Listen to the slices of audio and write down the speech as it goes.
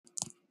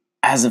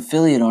As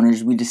affiliate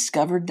owners, we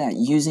discovered that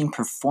using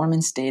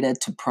performance data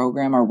to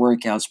program our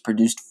workouts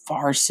produced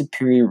far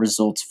superior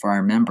results for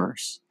our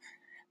members.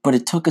 But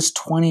it took us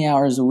 20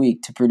 hours a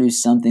week to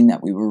produce something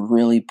that we were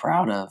really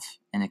proud of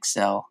in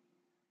Excel.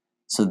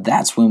 So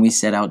that's when we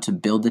set out to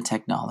build the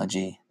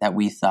technology that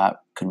we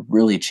thought could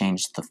really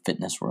change the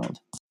fitness world.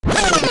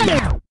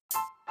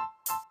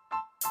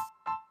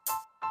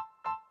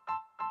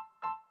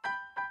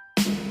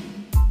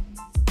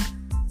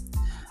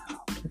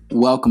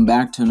 Welcome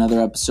back to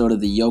another episode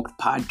of the Yoked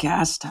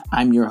Podcast.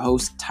 I'm your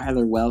host,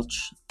 Tyler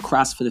Welch,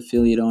 CrossFit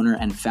affiliate owner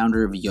and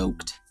founder of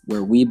Yoked,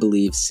 where we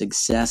believe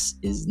success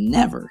is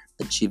never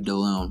achieved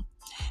alone.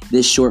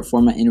 This short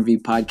format interview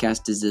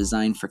podcast is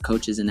designed for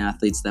coaches and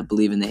athletes that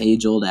believe in the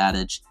age-old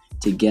adage,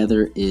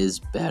 together is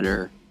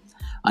better.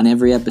 On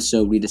every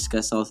episode, we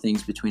discuss all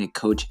things between a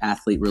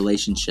coach-athlete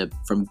relationship,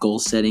 from goal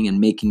setting and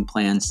making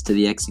plans to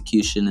the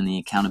execution and the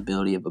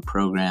accountability of a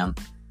program.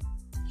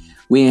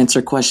 We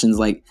answer questions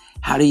like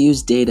how to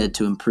use data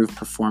to improve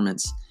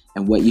performance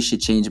and what you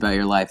should change about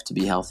your life to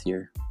be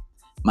healthier.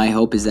 My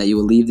hope is that you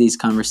will leave these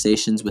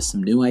conversations with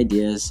some new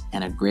ideas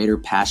and a greater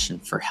passion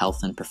for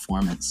health and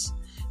performance.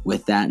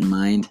 With that in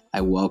mind,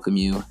 I welcome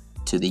you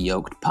to the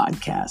Yoked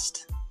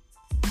Podcast.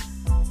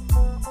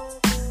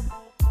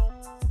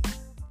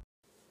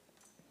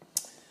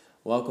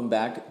 Welcome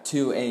back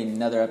to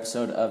another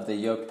episode of the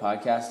Yoked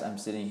Podcast. I'm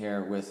sitting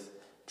here with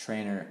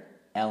trainer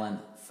Ellen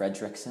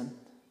Frederickson.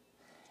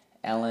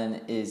 Ellen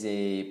is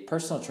a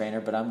personal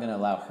trainer, but I'm going to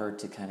allow her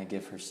to kind of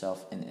give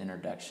herself an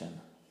introduction.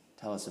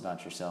 Tell us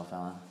about yourself,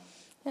 Ellen.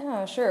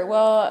 Yeah, sure.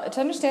 Well, to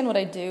understand what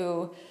I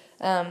do,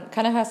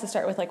 kind of has to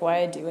start with like why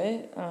I do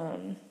it.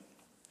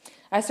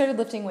 I started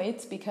lifting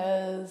weights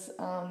because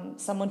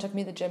someone took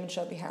me to the gym and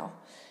showed me how.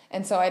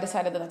 And so I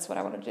decided that that's what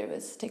I want to do,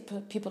 is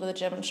take people to the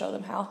gym and show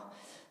them how.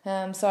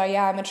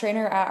 I'm a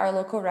trainer at our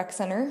local rec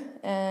center,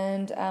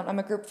 and I'm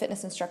a group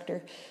fitness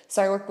instructor.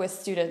 So I work with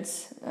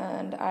students,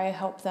 and I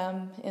help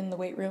them in the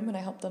weight room, and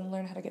I help them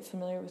learn how to get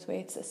familiar with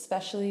weights,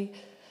 especially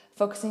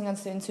focusing on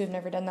students who have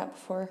never done that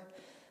before.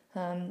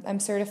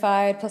 I'm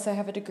certified, plus I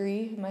have a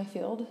degree in my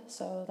field,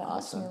 so that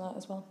helps me a lot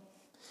as well.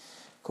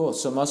 Cool.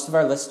 So most of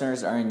our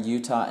listeners are in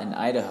Utah and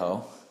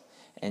Idaho,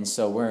 and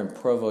so we're in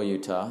Provo,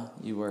 Utah.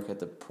 You work at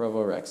the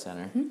Provo Rec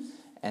Center. Mm-hmm.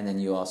 And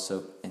then you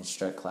also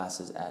instruct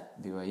classes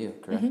at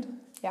BYU, correct? Mm-hmm.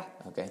 Yeah.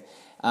 Okay.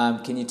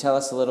 Can you tell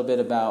us a little bit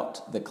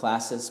about the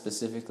classes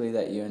specifically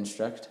that you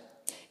instruct?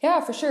 Yeah,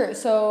 for sure.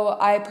 So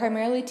I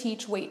primarily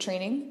teach weight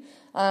training,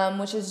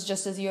 which is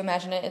just as you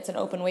imagine it. It's an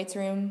open weights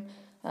room.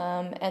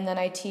 And then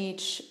I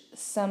teach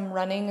some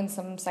running and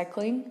some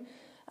cycling.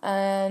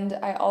 And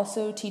I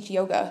also teach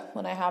yoga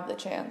when I have the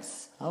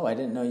chance. Oh, I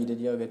didn't know you did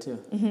yoga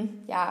too.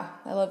 Mm-hmm. Yeah,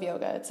 I love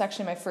yoga. It's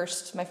actually my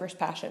first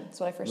passion. It's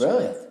what I first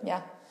really? started with.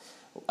 Yeah.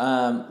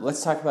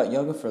 Let's talk about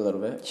yoga for a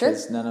little bit. Sure.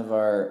 Because none of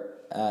our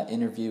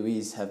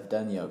interviewees have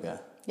done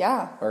yoga.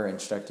 Yeah. Or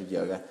instructed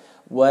yoga.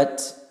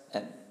 What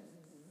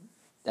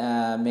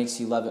makes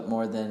you love it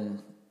more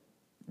than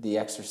the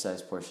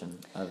exercise portion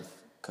of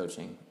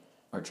coaching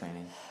or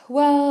training?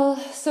 Well,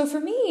 so for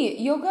me,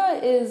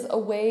 yoga is a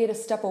way to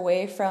step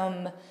away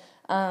from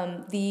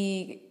I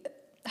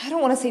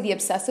don't want to say the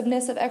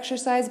obsessiveness of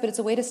exercise, but it's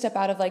a way to step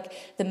out of like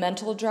the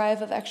mental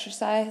drive of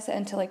exercise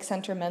and to like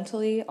center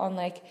mentally on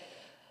like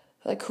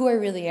who I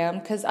really am,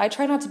 because I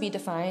try not to be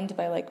defined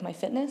by like my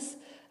fitness,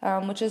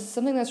 which is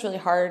something that's really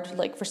hard,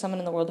 like for someone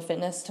in the world of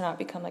fitness to not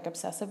become like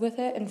obsessive with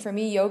it. And for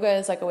me, yoga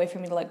is like a way for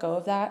me to let go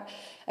of that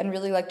and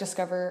really like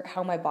discover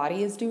how my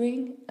body is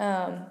doing.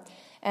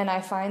 And I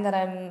find that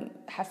I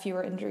have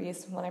fewer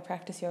injuries when I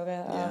practice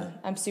yoga. Yeah.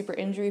 I'm super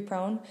injury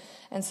prone,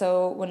 and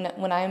so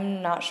when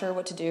I'm not sure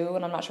what to do,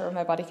 when I'm not sure what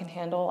my body can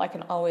handle, I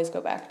can always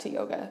go back to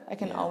yoga. I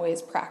can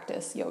always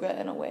practice yoga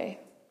in a way.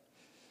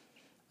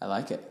 I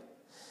like it.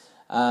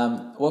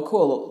 Well,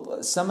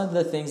 cool. Some of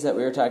the things that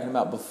we were talking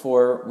about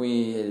before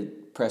we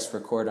had pressed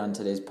record on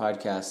today's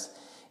podcast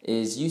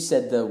is you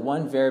said the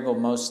one variable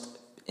most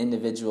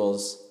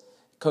individuals,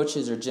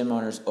 coaches or gym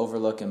owners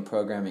overlook in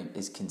programming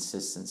is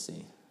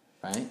consistency,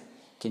 right?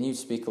 Can you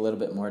speak a little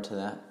bit more to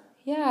that?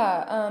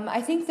 Yeah,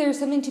 I think there's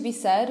something to be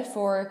said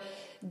for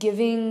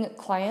giving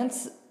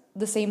clients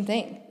the same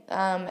thing.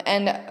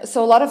 And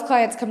so a lot of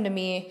clients come to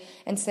me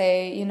and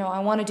say, I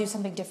want to do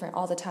something different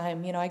all the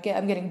time.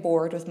 I'm getting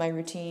bored with my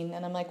routine.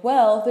 And I'm like,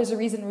 well, there's a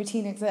reason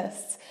routine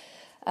exists.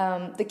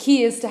 The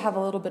key is to have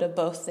a little bit of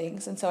both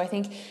things. And so I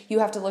think you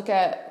have to look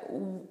at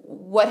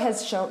what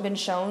has been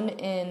shown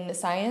in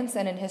science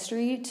and in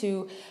history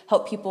to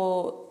help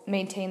people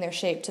maintain their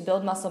shape, to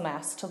build muscle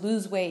mass, to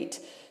lose weight,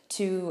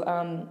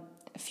 to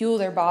fuel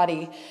their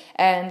body.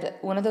 And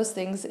one of those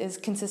things is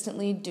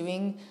consistently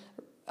doing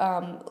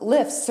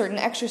lifts, certain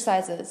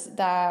exercises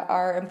that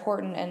are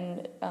important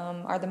and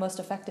are the most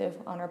effective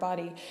on our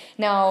body.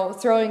 Now,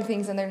 throwing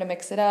things in there to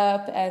mix it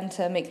up and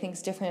to make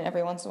things different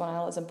every once in a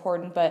while is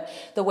important, but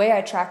the way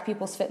I track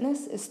people's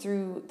fitness is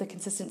through the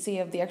consistency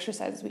of the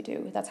exercises we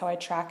do. That's how I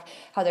track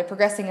how they're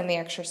progressing in the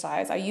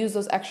exercise. I use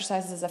those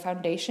exercises as a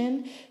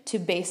foundation to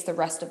base the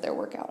rest of their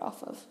workout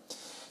off of.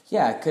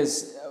 Yeah,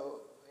 because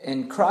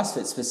in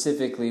CrossFit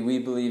specifically, we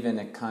believe in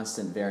a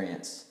constant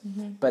variance,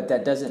 but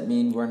that doesn't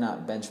mean we're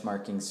not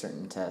benchmarking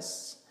certain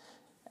tests.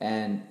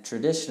 And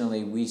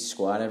traditionally, we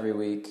squat every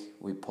week,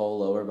 we pull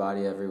lower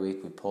body every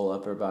week, we pull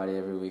upper body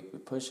every week, we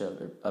push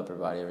upper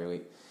body every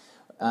week.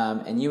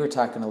 And you were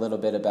talking a little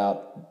bit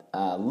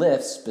about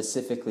lifts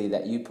specifically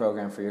that you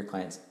program for your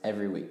clients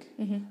every week.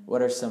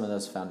 What are some of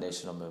those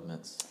foundational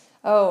movements?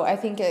 Oh, I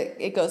think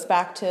it goes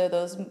back to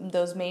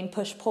those main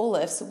push-pull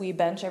lifts we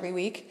bench every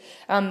week.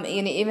 And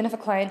even if a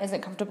client isn't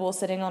comfortable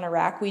sitting on a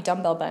rack, we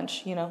dumbbell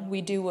bench.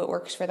 We do what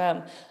works for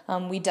them.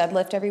 We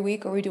deadlift every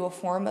week, or we do a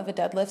form of a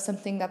deadlift,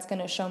 something that's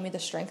going to show me the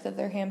strength of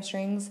their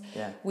hamstrings.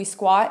 Yeah. We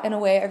squat in a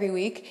way every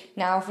week.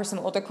 Now, for some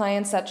older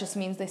clients, that just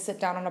means they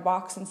sit down on a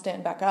box and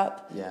stand back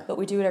up. Yeah. But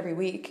we do it every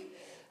week.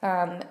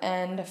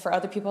 And for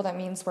other people, that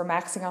means we're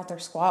maxing out their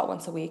squat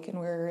once a week and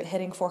we're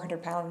hitting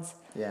 400 pounds.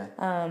 Yeah.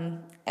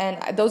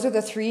 And those are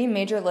the three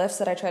major lifts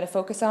that I try to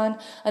focus on.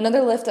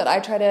 Another lift that I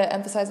try to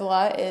emphasize a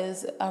lot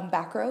is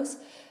back rows,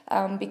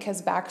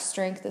 because back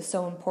strength is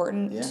so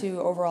important to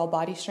overall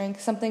body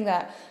strength. Something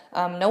that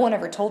no one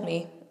ever told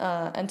me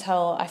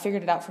until I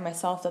figured it out for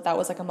myself, that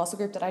was like a muscle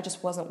group that I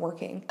just wasn't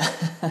working.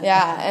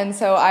 And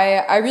so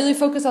I really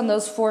focus on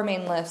those four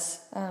main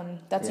lifts.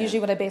 That's usually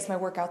what I base my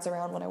workouts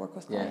around when I work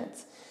with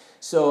clients.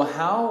 So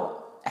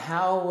how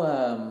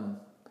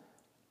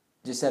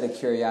just out of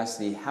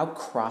curiosity, how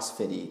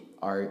CrossFit-y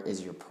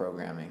is your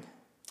programming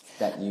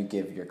that you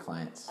give your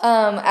clients?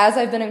 As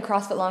I've been in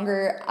CrossFit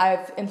longer,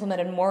 I've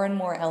implemented more and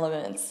more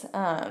elements.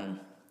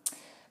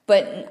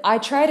 But I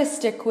try to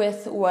stick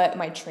with what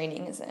my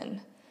training is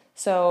in.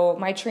 So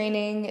my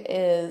training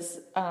is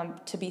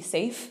to be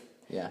safe.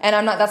 Yeah.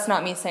 And that's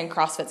not me saying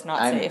CrossFit's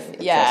not safe. Trust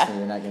me,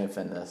 you're not going to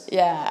offend us.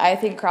 Yeah, I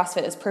think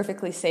CrossFit is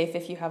perfectly safe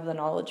if you have the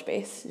knowledge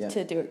base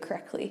to do it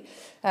correctly.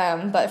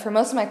 But for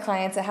most of my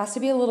clients, it has to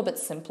be a little bit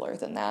simpler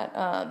than that.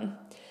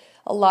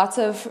 Lots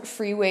of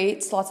free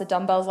weights, lots of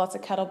dumbbells, lots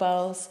of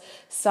kettlebells,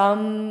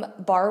 some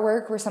bar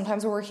work where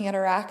sometimes we're working at a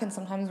rack and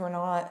sometimes we're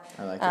not.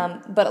 I like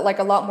it. But like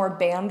a lot more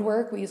band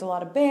work. We use a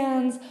lot of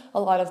bands,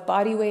 a lot of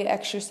body weight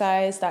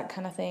exercise, that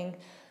kind of thing.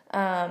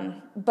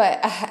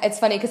 But it's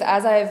funny because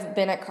as I've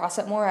been at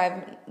CrossFit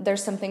more,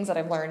 there's some things that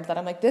I've learned that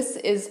I'm like, this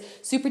is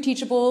super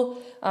teachable,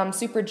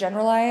 super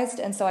generalized,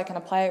 and so I can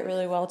apply it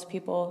really well to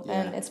people,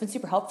 and it's been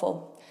super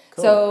helpful.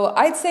 Cool. So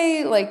I'd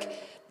say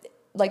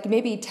like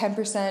maybe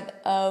 10%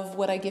 of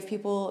what I give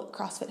people,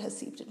 CrossFit has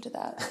seeped into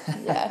that.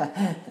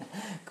 Yeah.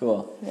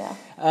 Cool. Yeah.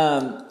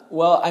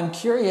 Well, I'm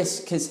curious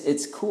because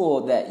it's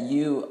cool that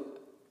you,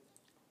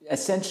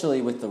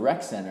 essentially with the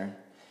rec center,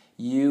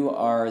 you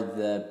are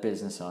the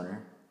business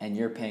owner and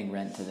you're paying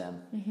rent to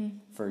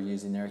them for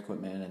using their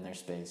equipment and their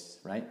space,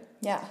 right?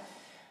 Yeah.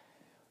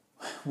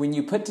 When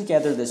you put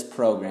together this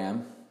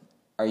program,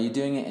 are you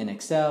doing it in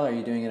Excel? Are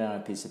you doing it on a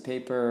piece of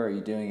paper? Are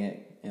you doing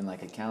it in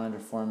like a calendar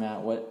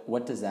format?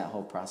 What does that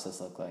whole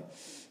process look like?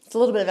 It's a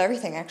little bit of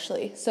everything,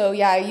 actually. So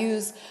yeah, I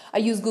use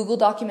Google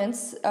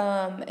Documents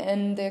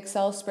and the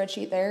Excel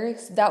spreadsheet there.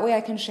 That way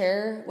I can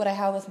share what I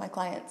have with my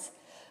clients.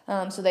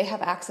 So they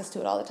have access to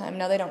it all the time.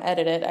 Now they don't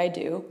edit it, I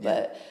do,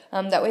 but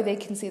that way they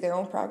can see their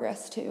own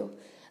progress too.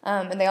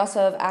 And they also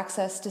have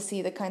access to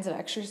see the kinds of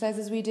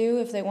exercises we do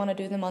if they want to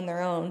do them on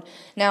their own.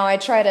 Now I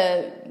try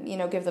to,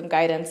 give them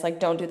guidance, like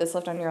don't do this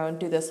lift on your own,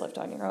 do this lift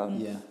on your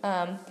own.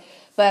 Yeah.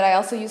 But I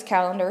also use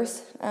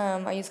calendars.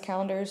 I use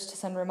calendars to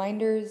send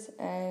reminders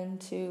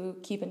and to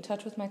keep in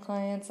touch with my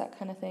clients, that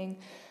kind of thing.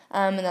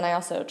 And then I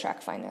also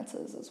track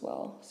finances as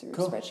well through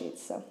spreadsheets.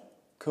 So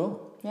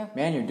cool. Yeah.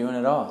 Man, you're doing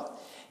it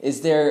all.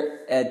 Is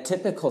there a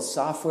typical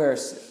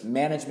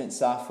management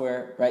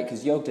software, right?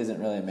 Because Yoked isn't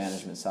really a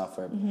management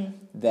software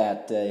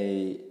that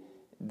the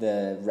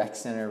rec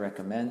center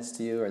recommends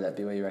to you, or that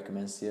BYU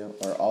recommends to you,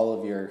 or all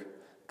of your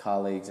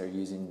colleagues are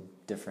using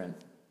different?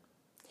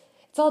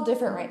 It's all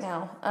different right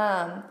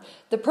now.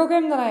 The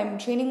program that I'm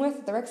training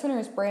with, the rec center,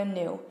 is brand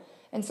new.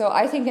 And so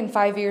I think in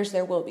 5 years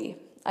there will be.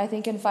 I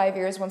think in 5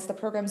 years, once the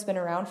program's been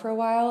around for a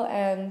while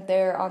and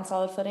they're on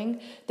solid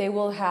footing, they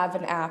will have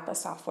an app, a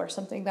software,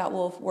 something that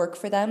will work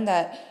for them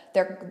that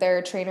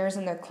their trainers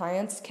and their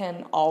clients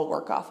can all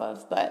work off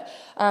of. But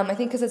I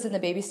think because it's in the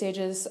baby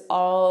stages,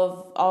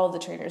 all of the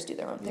trainers do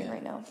their own thing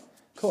right now.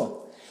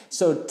 Cool.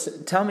 So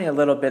tell me a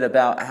little bit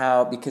about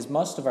how, because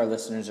most of our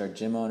listeners are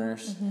gym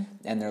owners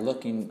and they're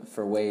looking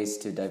for ways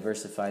to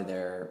diversify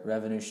their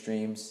revenue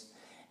streams.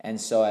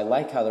 And so I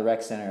like how the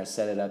rec center has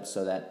set it up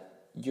so that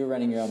you're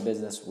running your own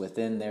business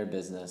within their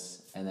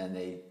business, and then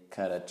they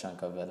cut a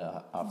chunk of it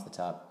off the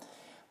top.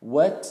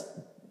 What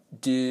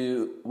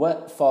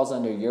falls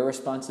under your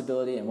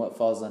responsibility and what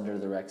falls under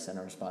the rec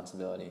center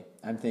responsibility?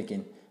 I'm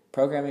thinking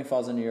programming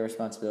falls under your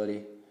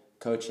responsibility,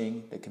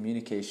 coaching, the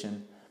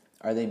communication.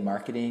 Are they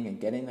marketing and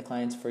getting the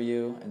clients for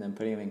you and then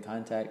putting them in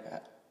contact?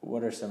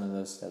 What are some of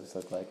those steps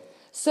look like?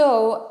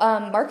 So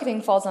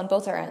marketing falls on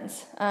both our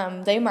ends.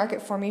 They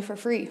market for me for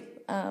free.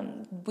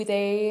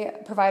 They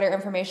provide our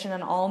information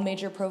on all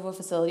major Provo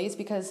facilities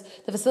because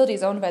the facility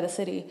is owned by the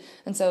city.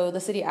 And so the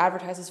city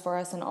advertises for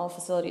us in all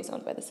facilities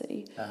owned by the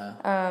city.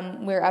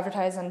 We're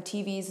advertised on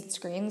TVs and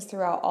screens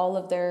throughout all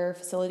of their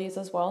facilities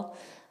as well.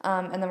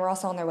 And then we're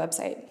also on their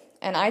website.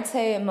 And I'd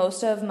say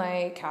most of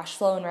my cash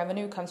flow and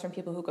revenue comes from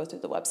people who go through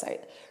the website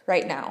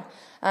right now.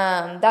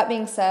 That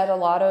being said, a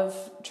lot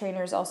of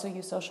trainers also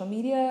use social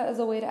media as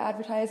a way to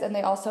advertise, and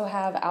they also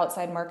have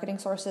outside marketing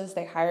sources.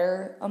 They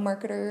hire a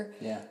marketer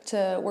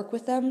to work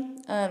with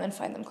them and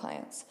find them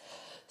clients.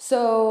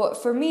 So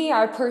for me,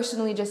 I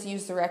personally just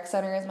use the rec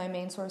center as my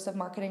main source of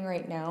marketing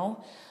right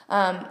now.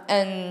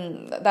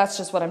 And that's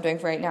just what I'm doing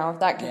for right now.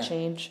 That could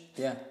change.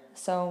 Yeah.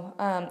 So,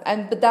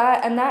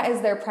 that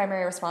is their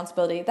primary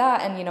responsibility,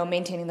 that and,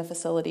 maintaining the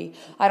facility.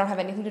 I don't have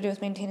anything to do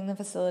with maintaining the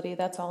facility.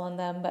 That's all on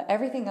them. But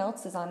everything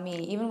else is on me.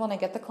 Even when I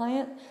get the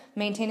client,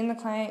 maintaining the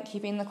client,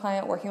 keeping the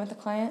client, working with the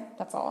client,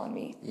 that's all on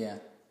me. Yeah.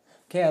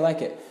 Okay, I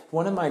like it.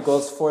 One of my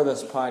goals for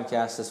this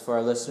podcast is for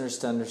our listeners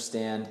to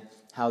understand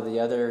how the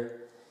other,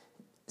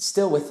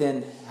 still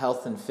within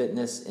health and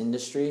fitness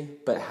industry,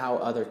 but how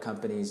other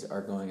companies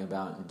are going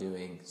about and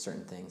doing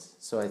certain things.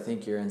 So I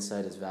think your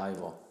insight is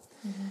valuable.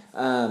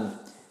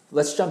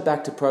 Let's jump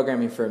back to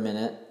programming for a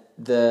minute.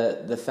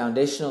 The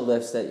foundational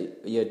lifts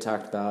that you had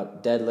talked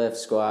about, deadlift,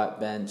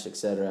 squat, bench,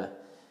 etc.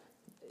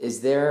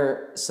 Is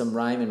there some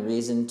rhyme and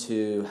reason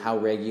to how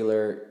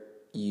regular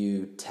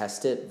you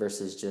test it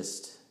versus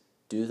just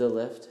do the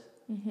lift?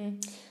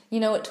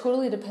 It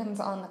totally depends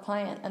on the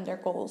client and their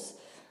goals.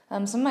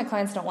 Some of my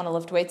clients don't want to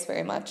lift weights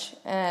very much.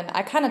 And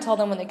I kind of tell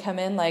them when they come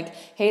in, like,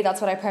 hey, that's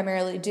what I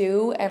primarily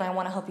do, and I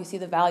want to help you see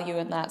the value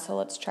in that, so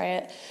let's try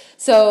it.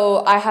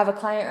 So I have a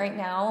client right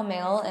now, a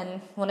male,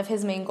 and one of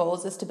his main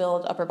goals is to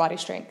build upper body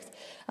strength.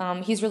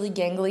 He's really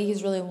gangly,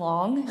 he's really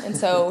long, and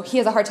so he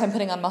has a hard time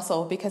putting on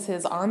muscle because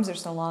his arms are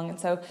so long. And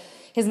so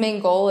his main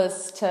goal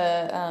is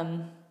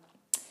to,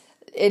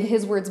 in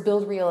his words,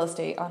 build real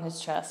estate on his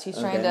chest. He's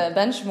trying to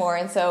bench more,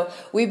 and so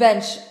we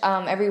bench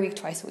every week,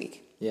 twice a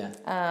week. Yeah.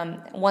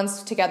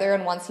 Once together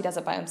and once he does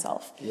it by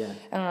himself. Yeah.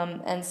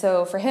 And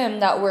so for him,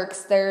 that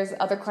works. There's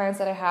other clients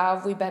that I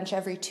have, we bench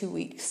every 2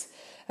 weeks,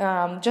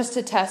 just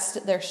to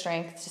test their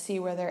strength, to see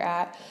where they're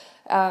at.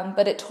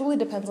 But it totally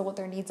depends on what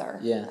their needs are.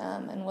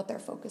 And what their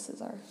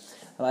focuses are.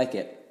 I like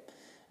it.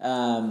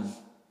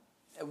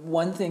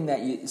 One thing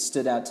that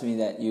stood out to me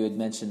that you had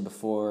mentioned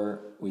before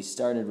we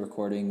started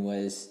recording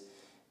was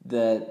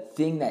the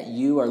thing that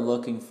you are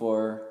looking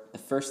for. The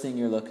first thing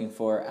you're looking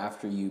for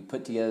after you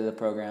put together the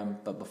program,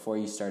 but before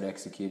you start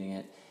executing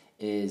it,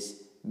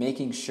 is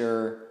making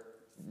sure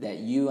that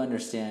you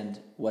understand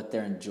what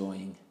they're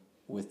enjoying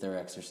with their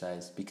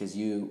exercise, because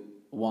you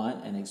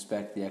want and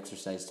expect the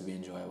exercise to be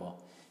enjoyable.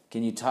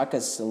 Can you talk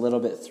us a little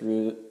bit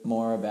through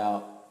more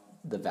about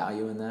the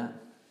value in that?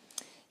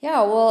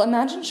 Yeah, well,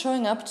 imagine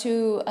showing up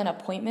to an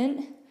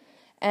appointment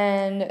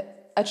and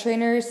a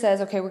trainer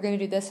says, okay, we're going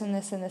to do this and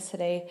this and this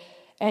today.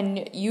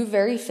 And you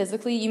very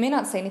physically, you may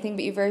not say anything,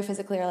 but you very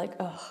physically are like,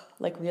 oh,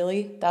 like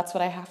really? That's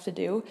what I have to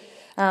do?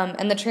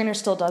 And the trainer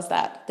still does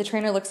that. The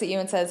trainer looks at you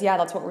and says, yeah,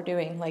 that's what we're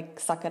doing. Like,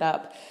 suck it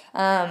up.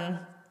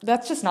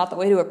 That's just not the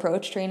way to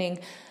approach training.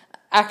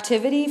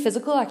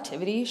 Physical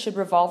activity should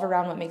revolve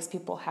around what makes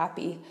people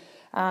happy.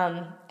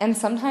 And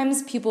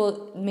sometimes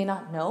people may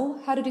not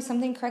know how to do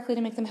something correctly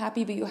to make them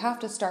happy, but you have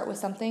to start with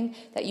something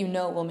that you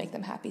know will make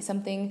them happy,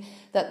 something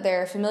that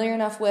they're familiar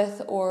enough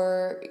with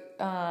or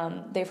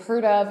they've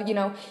heard of.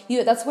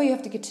 That's why you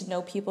have to get to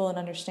know people and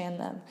understand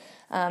them.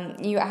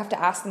 You have to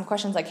ask them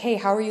questions like, hey,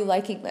 how are you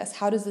liking this?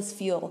 How does this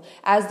feel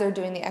as they're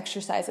doing the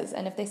exercises?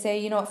 And if they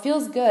say, it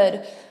feels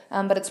good,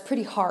 but it's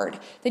pretty hard,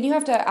 then you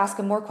have to ask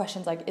them more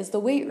questions like, is the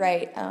weight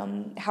right?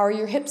 How are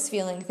your hips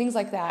feeling? Things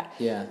like that.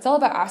 Yeah. It's all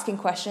about asking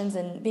questions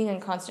and being in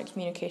constant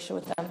communication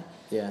with them.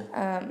 Yeah.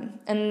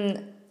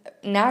 And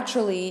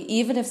naturally,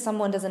 even if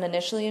someone doesn't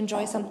initially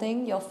enjoy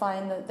something, you'll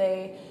find that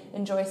they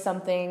enjoy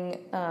something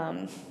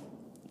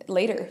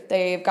later.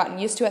 They've gotten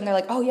used to it and they're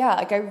like, oh yeah,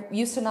 like I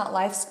used to not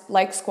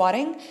like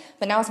squatting,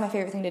 but now it's my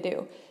favorite thing to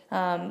do.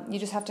 You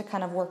just have to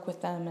kind of work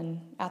with them and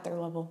at their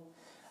level.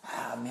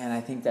 Man, I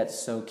think that's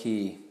so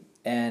key.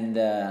 And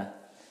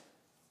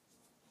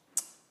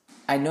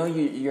I know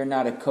you're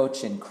not a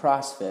coach in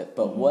CrossFit,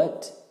 but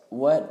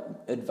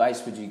what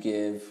advice would you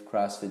give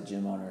CrossFit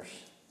gym owners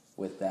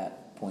with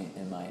that point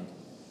in mind?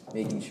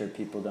 Making sure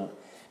people don't...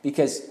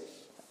 Because,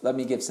 let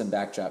me give some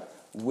backdrop.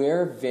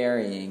 We're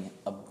varying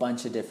a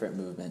bunch of different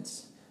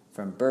movements,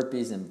 from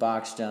burpees and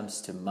box jumps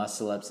to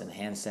muscle-ups and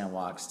handstand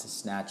walks to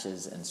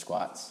snatches and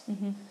squats.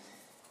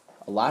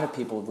 A lot of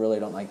people really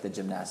don't like the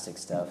gymnastic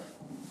stuff.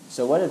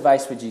 So what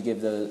advice would you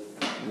give the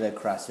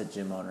CrossFit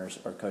gym owners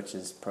or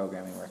coaches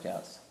programming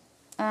workouts?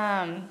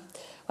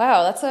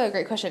 Wow, that's a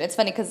great question. It's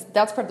funny because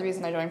that's part of the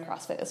reason I joined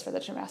CrossFit is for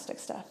the gymnastic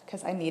stuff,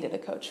 because I needed a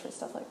coach for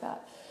stuff like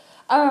that.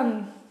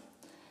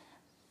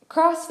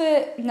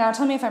 CrossFit, now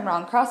tell me if I'm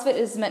wrong, CrossFit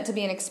is meant to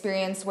be an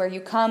experience where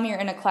you come, you're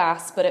in a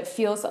class, but it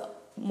feels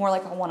more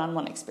like a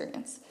one-on-one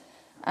experience.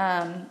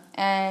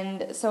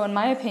 And so in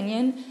my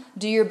opinion,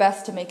 do your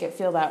best to make it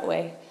feel that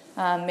way.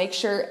 Make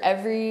sure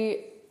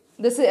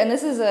this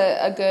is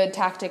a good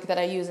tactic that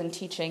I use in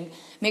teaching.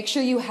 Make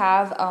sure you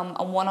have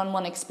a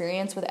one-on-one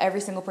experience with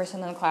every single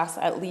person in the class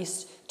at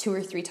least 2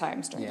 or 3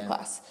 times during the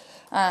class.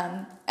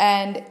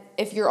 And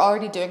if you're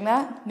already doing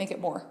that, make it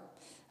more.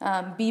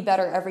 Be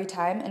better every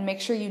time, and make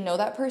sure you know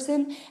that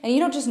person. And you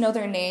don't just know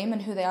their name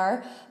and who they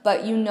are,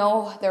 but you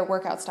know their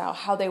workout style,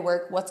 how they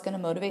work, what's going to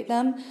motivate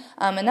them.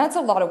 And that's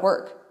a lot of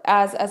work.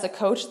 As a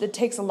coach, that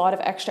takes a lot of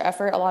extra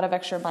effort, a lot of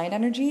extra mind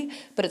energy,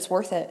 but it's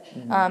worth it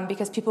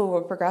because people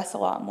will progress a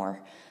lot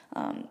more.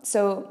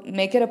 So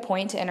make it a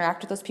point to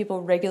interact with those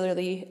people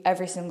regularly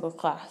every single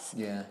class.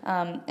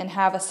 And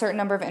have a certain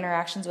number of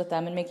interactions with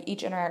them and make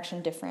each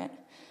interaction different.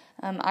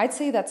 I'd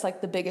say that's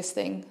like the biggest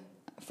thing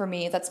for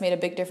me that's made a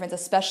big difference,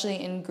 especially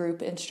in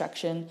group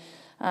instruction.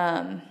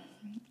 In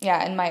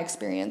my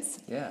experience.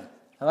 Yeah,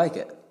 I like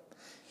it.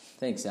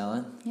 Thanks,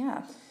 Ellen.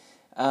 Yeah.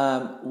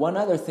 One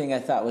other thing I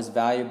thought was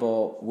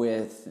valuable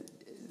with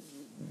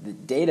the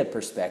data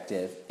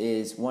perspective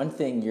is one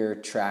thing you're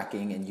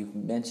tracking, and you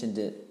mentioned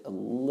it a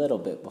little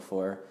bit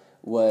before,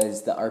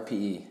 was the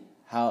RPE,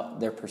 how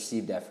their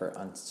perceived effort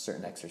on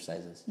certain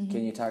exercises. Mm-hmm.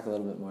 Can you talk a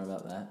little bit more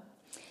about that?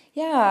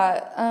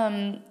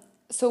 Yeah.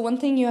 So one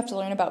thing you have to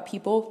learn about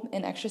people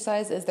in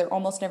exercise is they're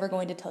almost never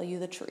going to tell you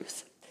the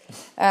truth.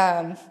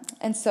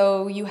 And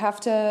so you have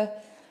to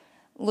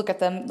look at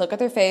them, look at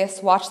their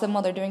face, watch them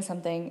while they're doing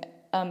something,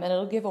 and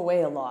it'll give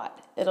away a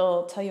lot.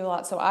 It'll tell you a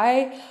lot. So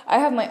I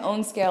have my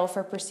own scale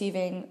for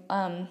perceiving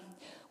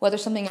whether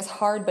something is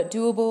hard but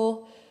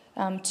doable,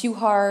 too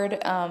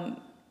hard,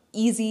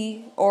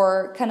 easy,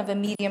 or kind of a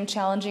medium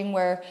challenging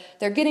where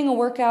they're getting a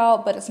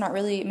workout, but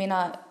it may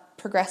not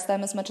progress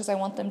them as much as I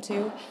want them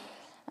to.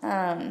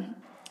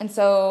 And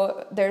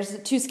so there's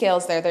 2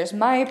 scales there. There's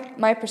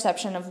my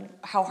perception of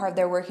how hard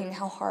they're working,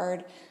 how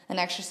hard an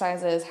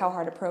exercise is, how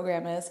hard a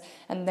program is,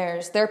 and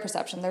there's their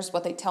perception. There's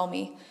what they tell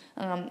me.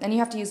 And you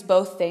have to use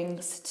both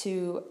things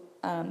to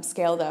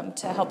scale them,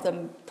 to help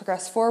them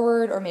progress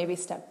forward or maybe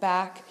step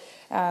back.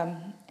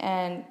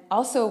 And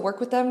also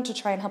work with them to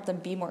try and help them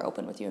be more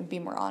open with you and be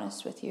more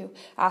honest with you.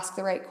 Ask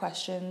the right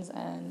questions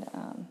and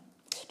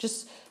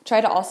just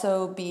try to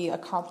also be a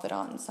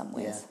confidant in some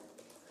ways.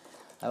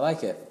 Yeah. I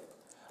like it.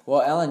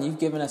 Well, Ellen, you've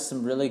given us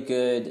some really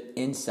good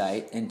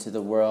insight into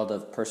the world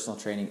of personal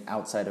training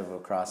outside of a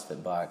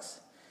CrossFit box.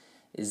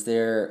 Is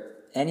there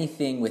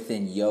anything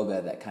within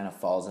yoga that kind of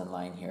falls in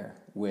line here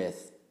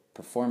with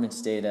performance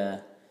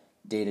data,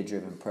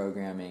 data-driven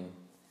programming?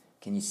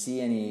 Can you see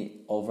any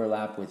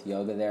overlap with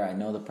yoga there? I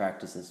know the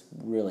practice is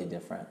really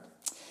different,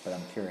 but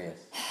I'm curious.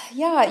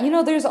 Yeah,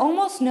 there's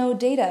almost no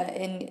data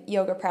in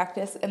yoga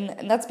practice,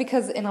 and that's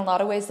because in a lot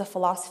of ways the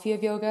philosophy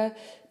of yoga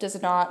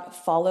does not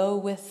follow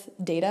with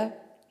data.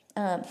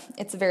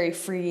 It's very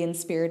free and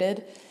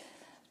spirited.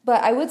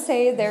 But I would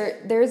say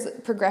there's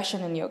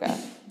progression in yoga.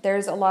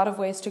 There's a lot of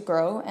ways to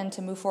grow and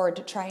to move forward,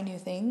 to try new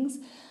things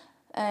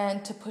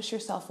and to push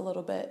yourself a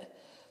little bit.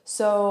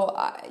 So,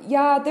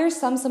 there's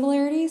some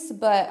similarities,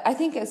 but I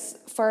think as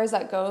far as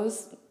that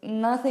goes,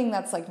 nothing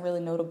that's like really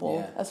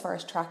notable as far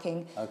as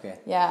tracking. Okay.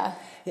 Yeah.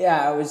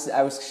 Yeah, I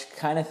was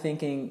kind of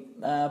thinking,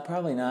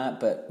 probably not,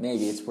 but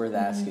maybe it's worth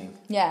asking.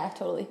 Yeah,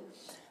 totally.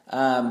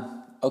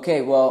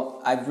 Okay,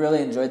 well, I've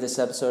really enjoyed this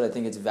episode. I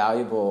think it's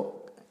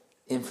valuable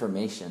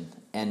information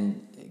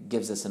and it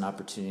gives us an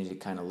opportunity to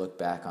kind of look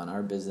back on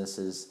our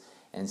businesses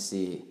and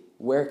see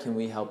where can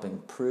we help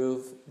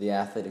improve the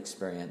athlete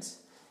experience,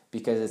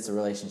 because it's a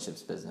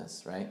relationships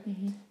business, right?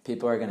 Mm-hmm.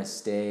 People are going to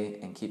stay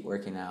and keep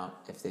working out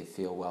if they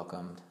feel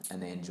welcomed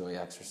and they enjoy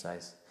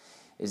exercise.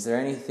 Is there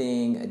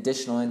anything,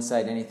 additional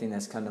insight, anything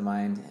that's come to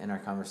mind in our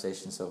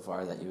conversation so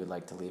far that you would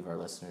like to leave our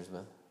listeners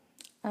with?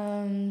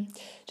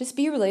 Just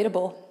be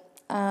relatable.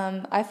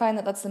 I find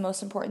that that's the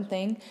most important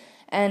thing,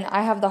 and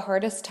I have the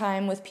hardest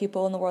time with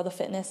people in the world of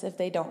fitness if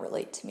they don't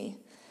relate to me,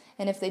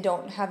 and if they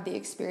don't have the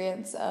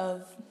experience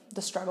of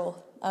the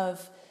struggle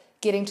of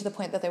getting to the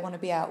point that they want to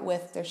be at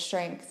with their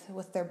strength,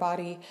 with their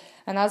body.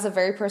 And that was a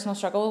very personal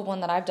struggle,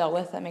 one that I've dealt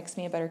with that makes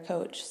me a better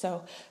coach.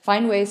 So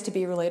find ways to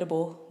be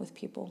relatable with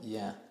people.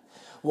 Yeah.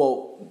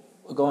 Well,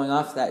 going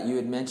off that, you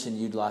had mentioned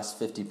you'd lost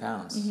 50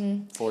 pounds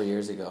 4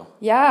 years ago.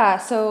 Yeah.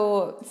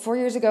 So 4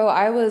 years ago,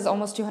 I was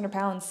almost 200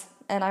 pounds.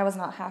 And I was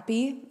not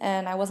happy,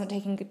 and I wasn't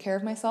taking good care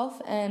of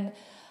myself. And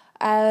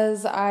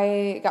as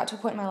I got to a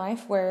point in my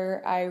life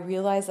where I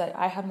realized that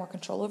I had more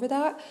control over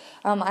that,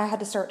 I had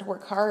to start to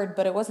work hard,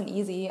 but it wasn't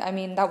easy. I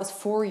mean, that was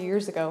 4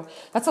 years ago.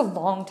 That's a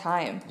long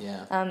time.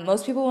 Yeah.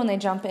 Most people, when they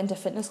jump into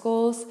fitness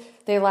goals,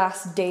 they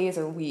last days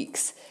or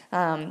weeks.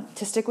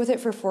 To stick with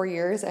it for 4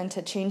 years and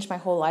to change my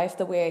whole life,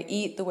 the way I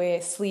eat, the way I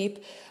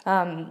sleep,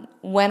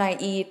 when I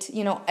eat,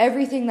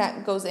 everything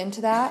that goes into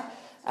that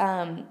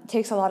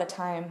takes a lot of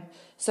time.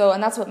 So,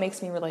 and that's what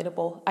makes me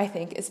relatable, I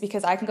think, is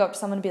because I can go up to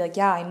someone and be like,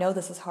 yeah, I know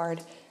this is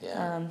hard.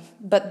 Yeah.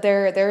 But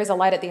there is a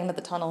light at the end of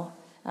the tunnel.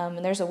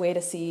 And there's a way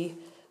to see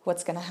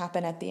what's going to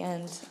happen at the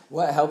end.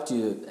 What helped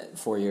you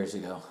 4 years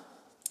ago?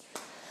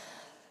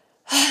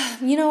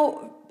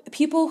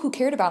 People who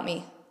cared about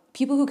me.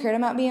 People who cared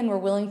about me and were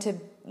willing to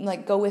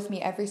like go with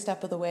me every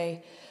step of the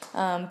way.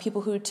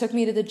 People who took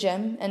me to the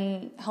gym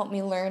and helped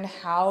me learn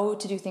how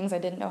to do things I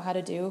didn't know how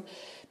to do.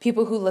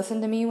 People who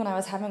listened to me when I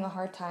was having a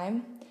hard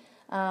time.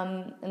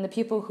 And the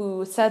people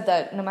who said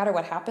that no matter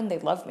what happened,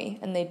 they'd love me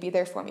and they'd be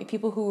there for me.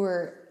 People who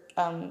were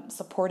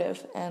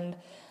supportive and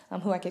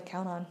who I could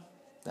count on.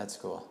 That's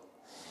cool.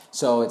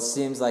 So it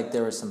seems like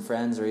there were some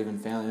friends or even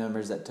family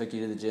members that took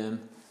you to the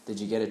gym. Did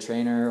you get a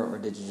trainer, or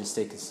did you just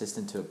stay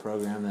consistent to a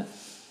program that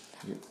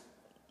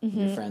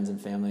your friends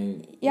and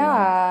family?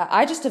 Yeah,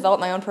 I just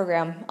developed my own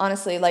program,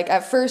 honestly. Like,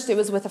 at first, it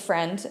was with a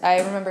friend. I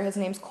remember his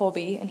name's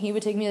Colby, and he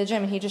would take me to the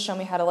gym, and he'd just show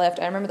me how to lift.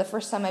 I remember the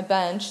first time I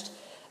benched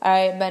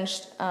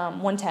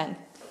 110.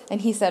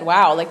 And he said,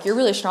 wow, like, you're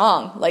really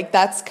strong. Like,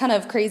 that's kind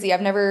of crazy. I've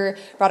never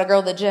brought a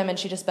girl to the gym, and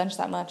she just benched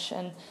that much.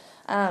 And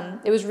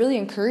it was really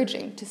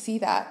encouraging to see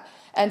that.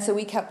 And so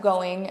we kept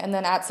going, and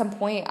then at some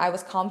point I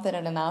was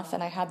confident enough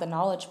and I had the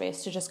knowledge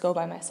base to just go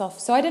by myself.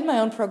 So I did my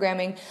own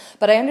programming,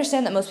 but I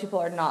understand that most people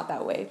are not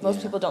that way.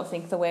 Most people don't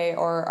think the way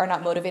or are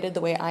not motivated the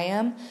way I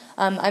am.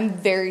 I'm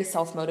very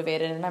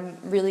self-motivated, and I'm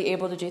really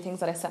able to do things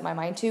that I set my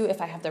mind to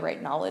if I have the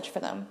right knowledge for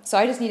them. So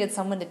I just needed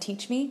someone to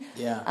teach me,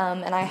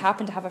 and I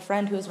happen to have a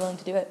friend who was willing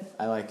to do it.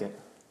 I like it.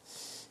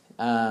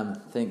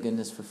 Thank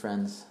goodness for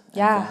friends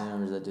and family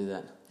members that do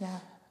that.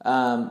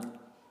 Yeah.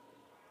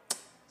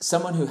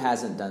 Someone who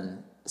hasn't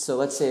done, so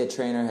let's say a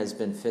trainer has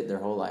been fit their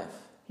whole life.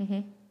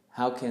 Mm-hmm.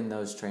 How can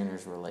those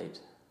trainers relate?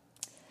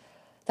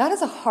 That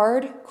is a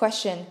hard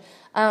question.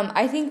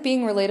 I think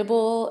being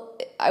relatable,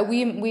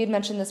 we had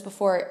mentioned this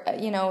before,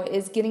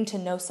 is getting to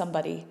know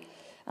somebody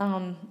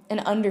and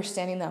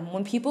understanding them.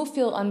 When people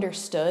feel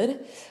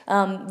understood,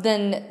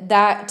 then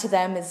that to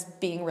them is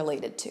being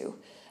related to.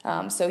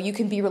 So you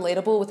can be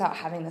relatable without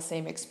having the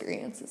same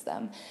experience as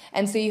them.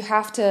 And so you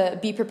have to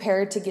be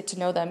prepared to get to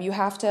know them. You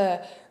have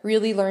to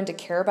really learn to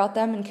care about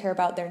them and care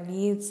about their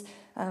needs,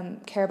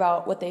 care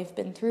about what they've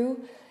been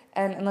through.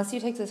 And unless you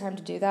take the time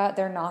to do that,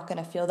 they're not going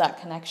to feel that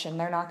connection.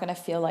 They're not going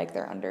to feel like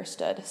they're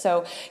understood.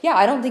 So yeah,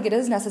 I don't think it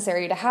is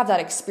necessary to have that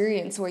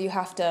experience where you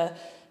have to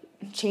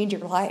change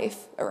your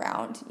life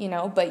around,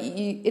 but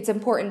it's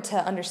important to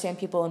understand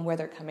people and where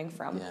they're coming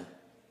from. Yeah.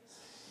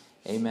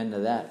 Amen to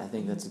that. I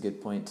think that's a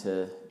good point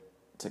to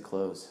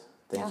close.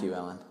 Thank you,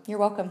 Ellen. You're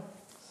welcome.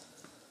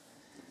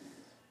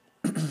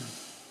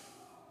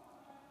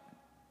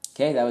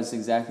 Okay, that was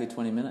exactly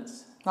 20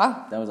 minutes.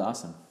 Wow. That was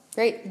awesome.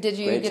 Great. Did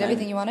you get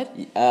everything you wanted?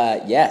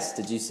 Yes.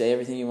 Did you say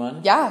everything you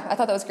wanted? Yeah, I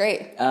thought that was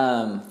great.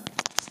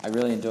 I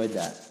really enjoyed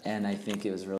that, and I think it was really